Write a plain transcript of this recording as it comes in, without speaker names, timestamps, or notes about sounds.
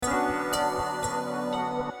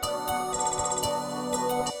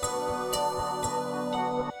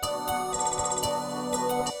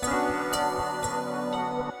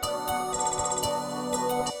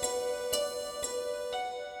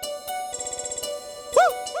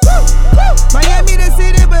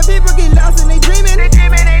but people get lost and they dreaming.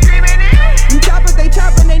 You choppers, they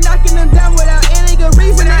chopping, they knocking them down without any good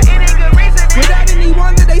reason. Without any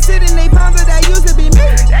wonder, they sit in they ponder, that used to be me.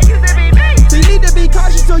 So you need to be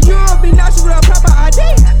cautious so you don't be nauseous with a proper ID.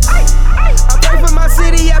 I pray for my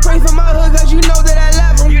city, I pray for my hood, cause you know that I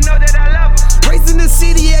love them. Racing the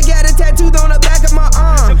city, I got a tattoo on the back of my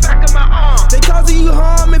arm. They causing you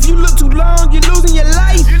harm, if you look too long, you're losing your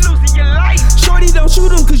life. Shorty, don't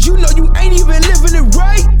shoot him, cause you know you ain't even living it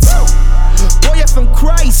right. Boy, I found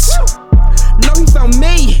Christ. No, he found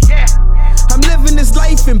me. I'm living this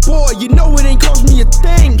life and boy, you know it ain't cost me a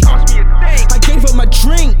thing. I gave up my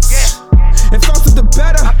drinks and fostered the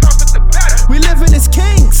better. We living as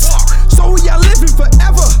kings, so we are living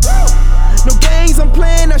forever. No games I'm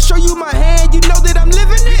playing, I show you my hand, you know that I'm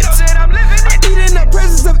living it. I eat in the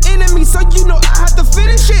presence of enemies, so you know I have to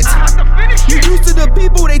finish it. You used to the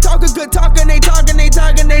people, they talk a good talk and they talking.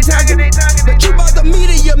 But you about to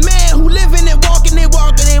meet your man who living and walking it.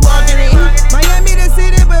 Miami the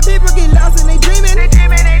city, but people get lost and they dreaming.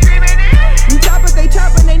 You choppers, they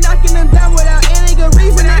chopping, they knocking them down without any good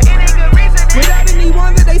reason. Without any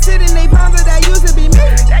wonder, they sit and they ponder, that used to be me.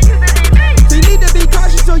 So you need to be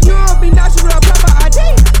cautious so you don't be nauseous with a proper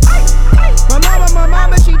ID. My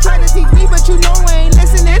mama, she tried to teach me, but you know I ain't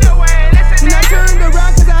listening. And I turned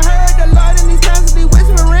around cause I heard the Lord in these times be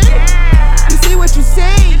whispering. You see what you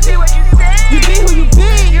say, you be who you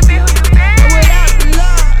be. And without the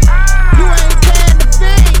Lord, you ain't paying the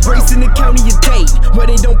fee. Race in the county of Dade, where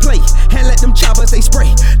they don't play. And let them choppers, they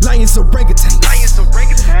spray. Lions orangutans,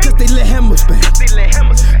 cause they let hammers bang.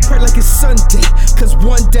 Pray like it's Sunday, cause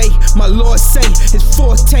one day my Lord say his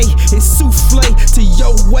forte is souffle to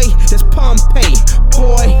your way, that's Pompeii.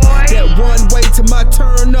 Boy, that one way to my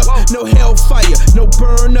turn up. No hellfire, no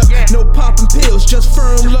burn up, no popping pills, just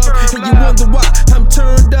firm love. And you wonder why I'm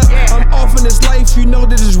turned up. I'm off in this life, you know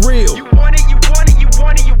that it's real. You want it.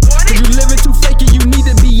 Cause you living too fake and you need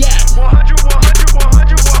to be at 100.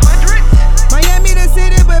 Miami the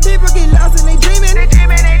city, but people get lost and they dreaming.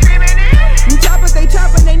 You choppers, they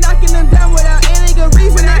chopping, they knocking them down without any good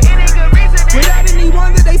reason. Without any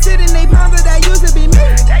wonder, they sit and they ponder, that used to be me.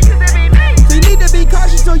 So you need to be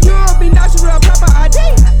cautious so you don't be nauseous with a proper ID.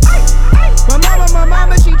 My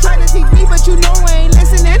mama, she tried to teach me, but you know I ain't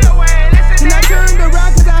listening. And I turned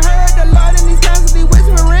around cause I heard the Lord in these times be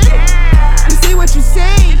whispering. You see what you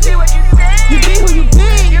say, you be who you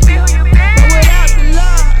be. But without the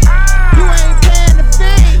Lord, you ain't paying the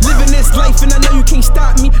fee. Living this life and I know you can't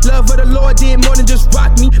stop me. Love of the Lord did more than just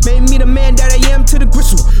rock me. Made me the man that I am to the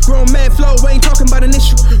gristle. Grown man flow, ain't talking about an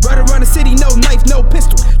issue. Right around the city, no knife, no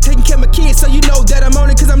pistol. Taking care of my kids, so you know that I'm on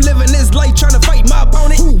it. Cause I'm living this life trying to fight my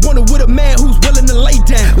opponent. Who wanted with a man who's willing to lay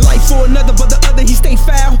down life for another, but the other he stay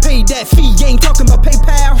foul. Paid that fee, ain't talking